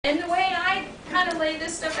And the way I kind of lay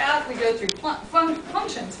this stuff out, we go through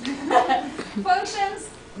functions. Functions,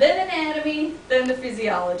 then anatomy, then the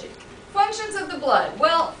physiology. Functions of the blood.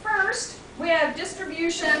 Well, first, we have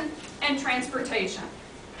distribution and transportation.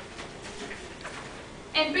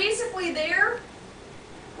 And basically there,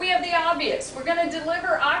 we have the obvious. We're going to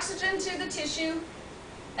deliver oxygen to the tissue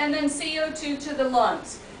and then CO2 to the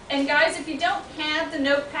lungs. And guys, if you don't have the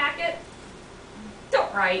note packet,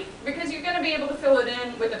 don't write, because you're going to be able to fill it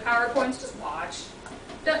in with the PowerPoints. Just watch.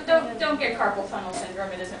 Don't get carpal tunnel syndrome.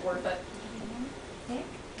 It isn't worth it.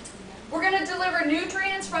 We're going to deliver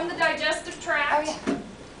nutrients from the digestive tract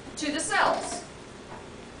to the cells.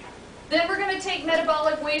 Then we're going to take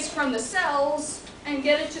metabolic waste from the cells and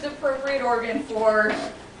get it to the appropriate organ for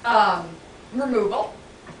removal.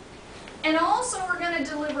 And also we're going to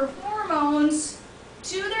deliver hormones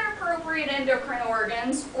to their appropriate endocrine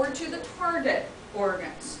organs or to the target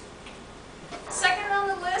organs. Second on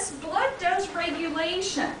the list, blood does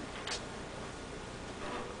regulation.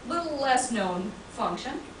 Little less known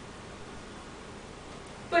function.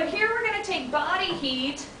 But here we're going to take body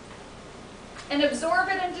heat and absorb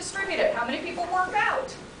it and distribute it. How many people work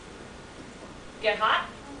out? Get hot?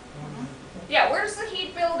 Yeah, where does the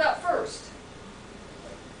heat build up first?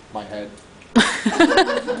 My head.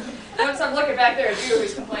 Notice I'm looking back there at you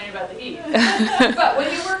who's complaining about the heat. But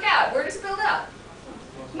when you work out, where does it build up?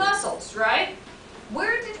 Muscles, right?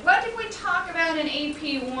 What did we talk about in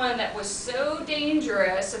AP1 that was so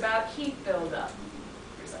dangerous about heat buildup?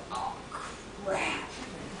 It was like, oh crap,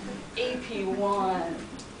 AP1.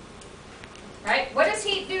 Right? What does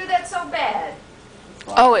heat do that's so bad?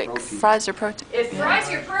 Oh, it fries your protein. It fries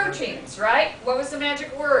your proteins, right? What was the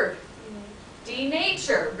magic word?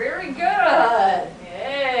 Denature. Very good.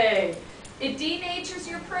 Yay. It denatures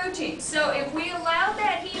your protein. So if we allow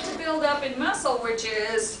that heat to build up in muscle, which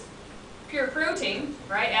is pure protein,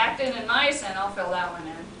 right? Actin and myosin, I'll fill that one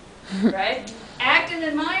in, right? Actin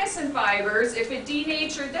and myosin fibers, if it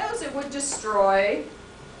denatured those, it would destroy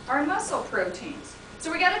our muscle proteins.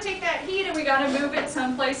 So we got to take that heat and we got to move it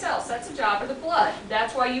someplace else. That's the job of the blood.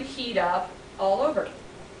 That's why you heat up all over.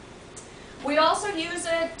 We also use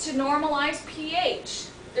it to normalize pH.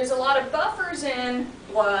 There's a lot of buffers in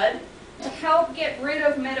blood to help get rid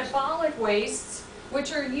of metabolic wastes,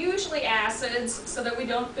 which are usually acids, so that we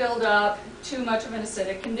don't build up too much of an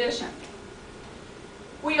acidic condition.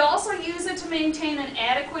 We also use it to maintain an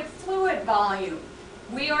adequate fluid volume.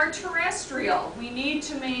 We are terrestrial. We need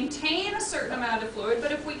to maintain a certain amount of fluid,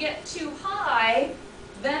 but if we get too high,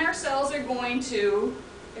 then our cells are going to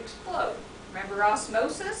explode. Remember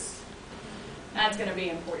osmosis? That's going to be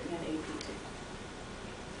important in APT.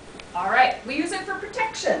 All right, we use it for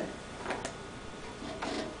protection.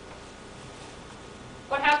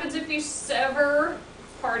 What happens if you sever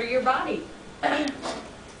part of your body? Yeah.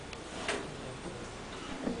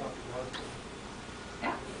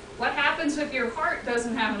 What happens if your heart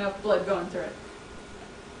doesn't have enough blood going through it?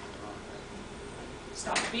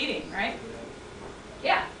 Stops beating, right?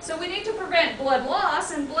 Yeah, so we need to prevent blood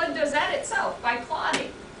loss, and blood does that itself by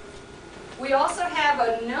clotting. We also have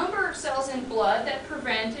a number of cells in blood that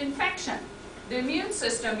prevent infection. The immune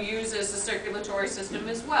system uses the circulatory system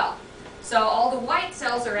as well. So all the white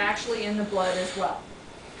cells are actually in the blood as well.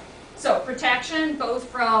 So protection both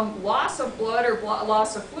from loss of blood or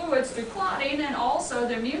loss of fluids through clotting, and also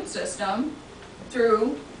the immune system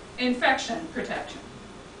through infection protection.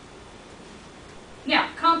 Now,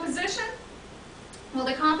 composition. Well,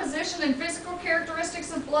 the composition and physical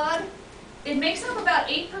characteristics of blood, it makes up about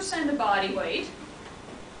 8% of body weight.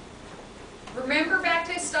 Remember, back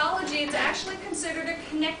to histology, it's actually considered a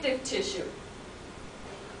connective tissue.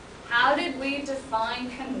 How did we define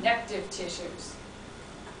connective tissues?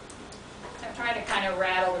 I'm trying to kind of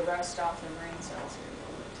rattle the rust off the brain cells here a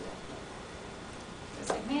little bit today. It's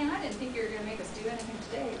like, man, I didn't think you were going to make us do anything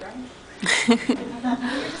today, right? We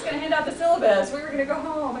were just going to hand out the syllabus. We were going to go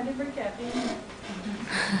home. I didn't bring caffeine.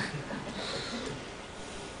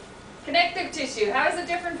 Connective tissue. How is it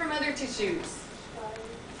different from other tissues?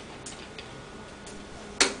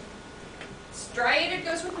 Striated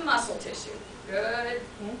goes with the muscle tissue. Good.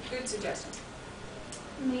 Good suggestion.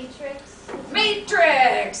 Matrix.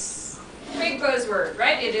 Matrix! Big buzzword,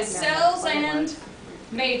 right? It is cells and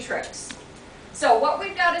matrix. So what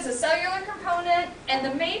we've got is a cellular component, and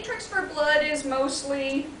the matrix for blood is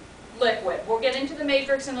mostly liquid. We'll get into the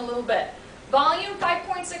matrix in a little bit. Volume,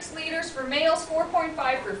 5.6 liters for males,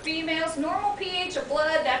 4.5 for females. Normal pH of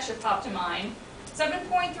blood, that should pop to mind,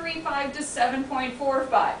 7.35 to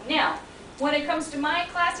 7.45. Now, when it comes to my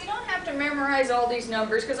class, you don't have to memorize all these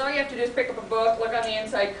numbers, because all you have to do is pick up a book, look on the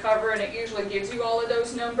inside cover, and it usually gives you all of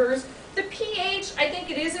those numbers. The pH, I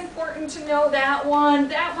think it is important to know that one.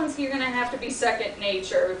 That one's you're going to have to be second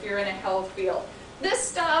nature if you're in a health field. This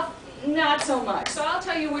stuff, not so much. So I'll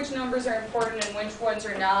tell you which numbers are important and which ones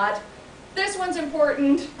are not. This one's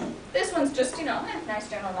important. This one's just, you know, nice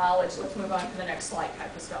general knowledge. Let's move on to the next slide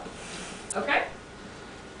type of stuff. Okay?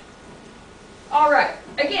 All right.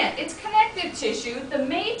 Again, it's connective tissue. The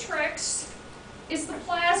matrix is the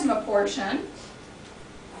plasma portion.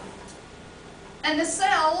 And the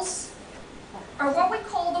cells are what we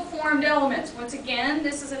call the formed elements. Once again,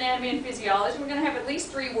 this is anatomy and physiology. We're going to have at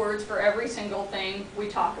least 3 words for every single thing we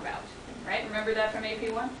talk about. Right? Remember that from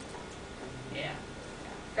AP1? Yeah.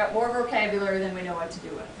 Got more vocabulary than we know what to do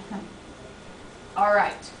with. All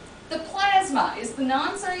right. The plasma is the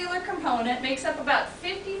non-cellular component, makes up about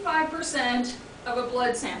 55% of a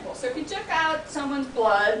blood sample. So if you took out someone's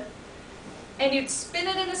blood and you'd spin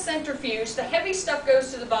it in a centrifuge, the heavy stuff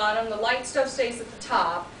goes to the bottom, the light stuff stays at the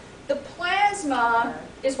top. The plasma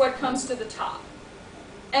is what comes to the top.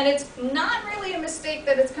 And it's not really a mistake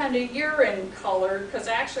that it's kind of urine colored, because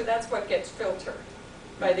actually that's what gets filtered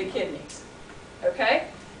by the kidneys. Okay?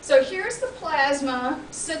 So here's the plasma,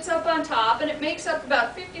 sits up on top, and it makes up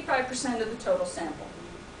about 55% of the total sample.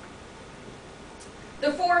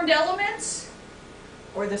 The formed elements,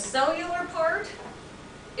 or the cellular part,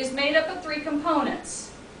 is made up of 3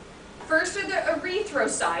 components. First are the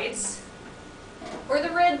erythrocytes, or the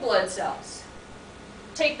red blood cells.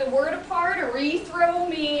 Take the word apart. Erythro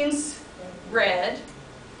means red.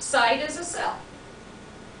 Cyte is a cell.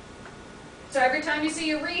 So every time you see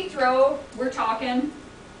erythro, we're talking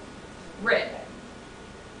red.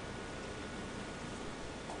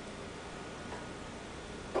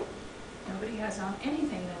 Nobody has on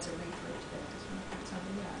anything that's erythro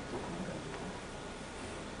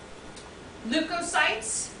today.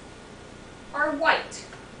 Leukocytes are white.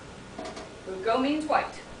 Leuko means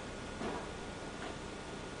white.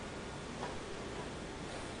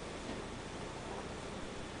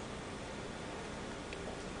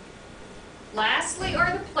 Lastly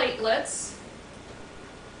are the platelets,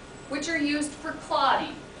 which are used for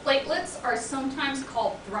clotting. Platelets are sometimes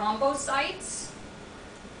called thrombocytes.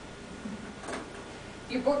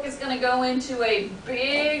 Your book is going to go into a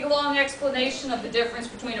big, long explanation of the difference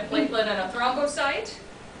between a platelet and a thrombocyte.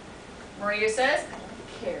 Maria says, I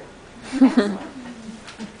don't care. Excellent.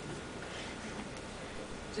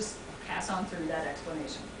 Just pass on through that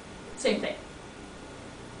explanation. Same thing.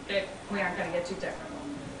 Okay, we aren't going to get too technical.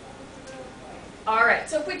 All right,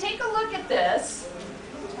 so if we take a look at this,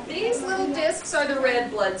 these little discs are the red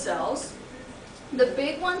blood cells. The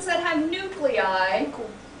big ones that have nuclei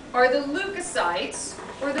are the leukocytes,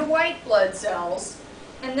 or the white blood cells.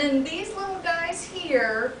 And then these little guys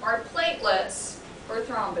here are platelets, or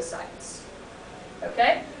thrombocytes.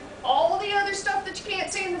 Okay? All the other stuff that you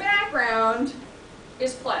can't see in the background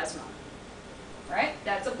is plasma. Right?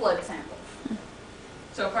 That's a blood sample.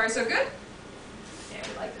 So far, so good? Yeah,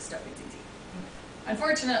 we like this stuff. It's easy.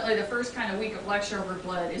 Unfortunately, the first kind of week of lecture over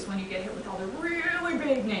blood is when you get hit with all the really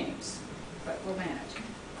big names. But we'll manage.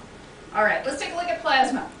 All right, let's take a look at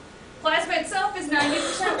plasma. Plasma itself is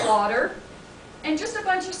 90% water and just a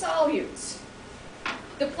bunch of solutes.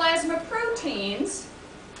 The plasma proteins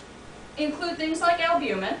include things like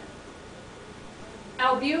albumin.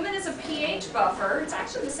 Albumin is a pH buffer. It's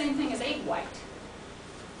actually the same thing as egg white.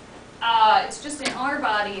 It's just in our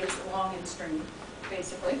body, it's long and stringy,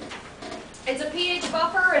 basically. It's a pH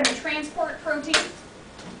buffer and a transport protein.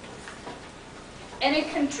 And it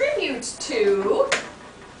contributes to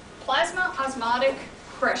plasma osmotic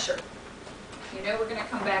pressure. You know we're going to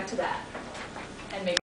come back to that and make